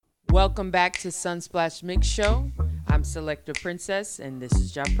Welcome back to Sunsplash Mix Show. I'm Selector Princess, and this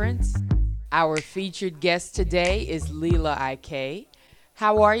is Ja Prince. Our featured guest today is Leela IK.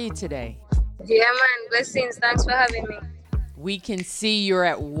 How are you today? Yeah, man. Blessings. Thanks for having me. We can see you're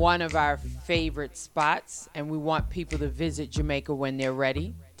at one of our favorite spots, and we want people to visit Jamaica when they're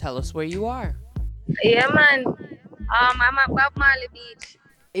ready. Tell us where you are. Yeah, man. I'm at Bob Marley Beach.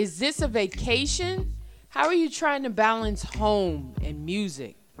 Is this a vacation? How are you trying to balance home and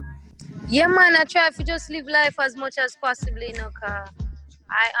music? Yeah, man. I try to just live life as much as possible, cause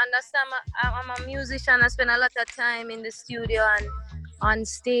I understand I'm a musician. I spend a lot of time in the studio and on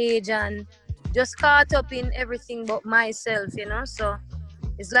stage and just caught up in everything but myself. So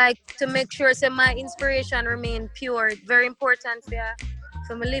it's like to make sure say my inspiration remain pure. It's very important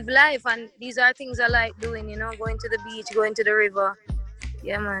for me live life, and these are things I like doing, going to the beach, going to the river.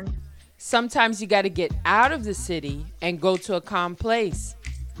 Yeah, man. Sometimes you got to get out of the city and go to a calm place.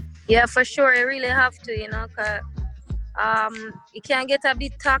 Yeah, for sure. You really have to, cause it can get a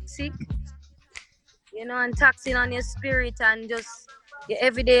bit toxic, and taxing on your spirit and just your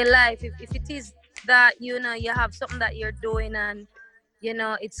everyday life. If it is that, you have something that you're doing and,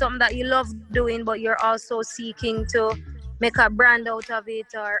 it's something that you love doing, but you're also seeking to make a brand out of it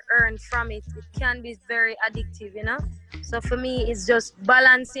or earn from it, it can be very addictive. So for me, it's just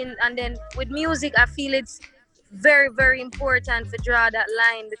balancing. And then with music, I feel it's very, very important to draw that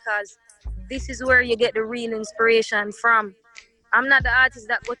line because this is where you get the real inspiration from. I'm not the artist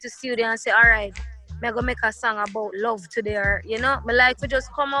that go to studio and say, all right, I'm gonna make a song about love today, or I like to just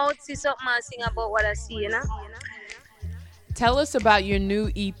come out, see something and sing about what I see. Tell us about your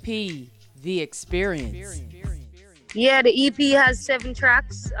new EP, The Experience. Yeah, the EP has 7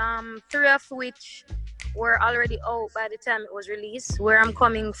 tracks, 3 of which were already out by the time it was released. Where I'm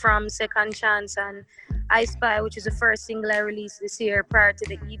Coming From, Second Chance, and I Spy, which is the first single I released this year prior to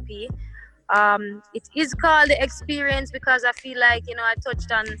the EP. It is called The Experience because I feel like, I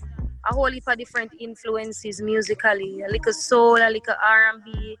touched on a whole heap of different influences musically, a little soul, a little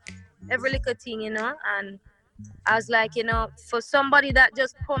R&B, every little thing. And I was like, for somebody that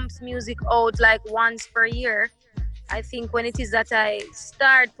just pumps music out like once per year, I think when it is that I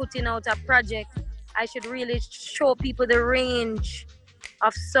start putting out a project, I should really show people the range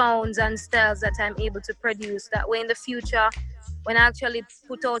of sounds and styles that I'm able to produce. That way in the future, when I actually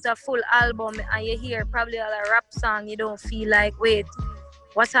put out a full album and you hear probably a rap song, you don't feel like, wait,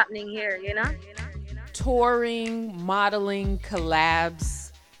 what's happening here? Touring, modeling,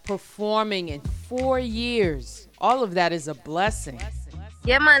 collabs, performing in 4 years. All of that is a blessing.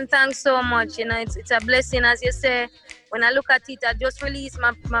 Yeah, man, thanks so much. It's a blessing, as you say. When I look at it, I just released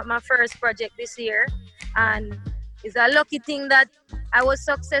my first project this year. And it's a lucky thing that I was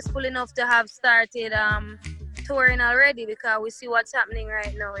successful enough to have started touring already because we see what's happening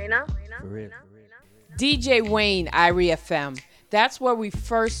right now. For real. DJ Wayne, Irie FM. That's where we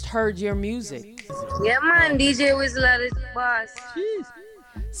first heard your music. Yeah, man, DJ Whistler is the boss. Jeez.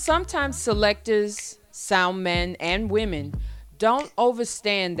 Sometimes selectors, sound men, and women don't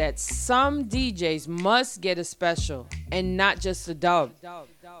understand that some DJs must get a special and not just a dub.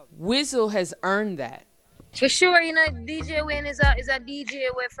 Whistle has earned that. For sure, DJ Wayne is a DJ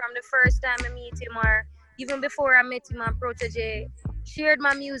where from the first time I meet him or even before I met him and Protege, shared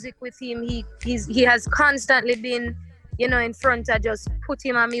my music with him. He has constantly been, in front of just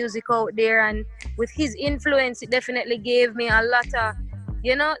putting my music out there, and with his influence, it definitely gave me a lot of,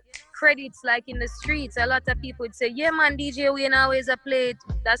 credits like in the streets. A lot of people would say, yeah, man, DJ Wayne always a play it.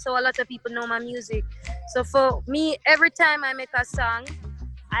 That's how a lot of people know my music. So for me, every time I make a song,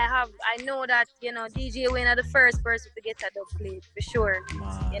 I know that, DJ Wayne are the first person to get a dub played, for sure.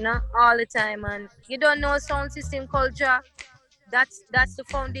 Wow. All the time. And you don't know sound system culture, that's the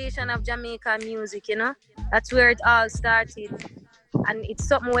foundation of Jamaican music, That's where it all started. And it's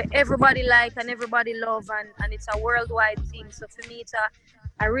something where everybody like and everybody love, and it's a worldwide thing. So for me,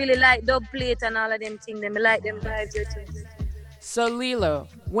 I really like dub plate and all of them things. I like them vibes too. So Leela,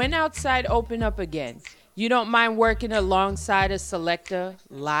 when outside open up again, you don't mind working alongside a selector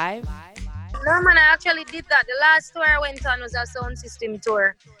live? No, man, I actually did that. The last tour I went on was a sound system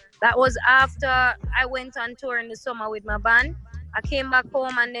tour. That was after I went on tour in the summer with my band. I came back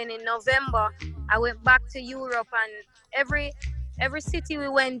home, and then in November, I went back to Europe, and every city we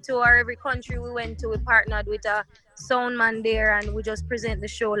went to or every country we went to, we partnered with a sound man there, and we just present the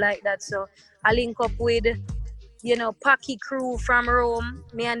show like that. So I link up with, Paki crew from Rome.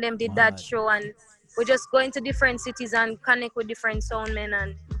 Me and them did that show, and we just go into different cities and connect with different sound men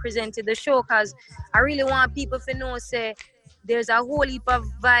and presented the show because I really want people to know, say, there's a whole heap of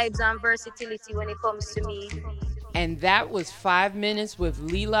vibes and versatility when it comes to me. And that was 5 Minutes with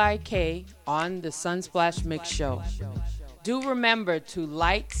Leli K on the Sunsplash Mix Show. Do remember to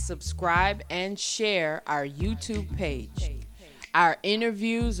like, subscribe, and share our YouTube page. Our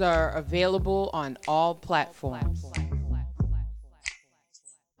interviews are available on all platforms.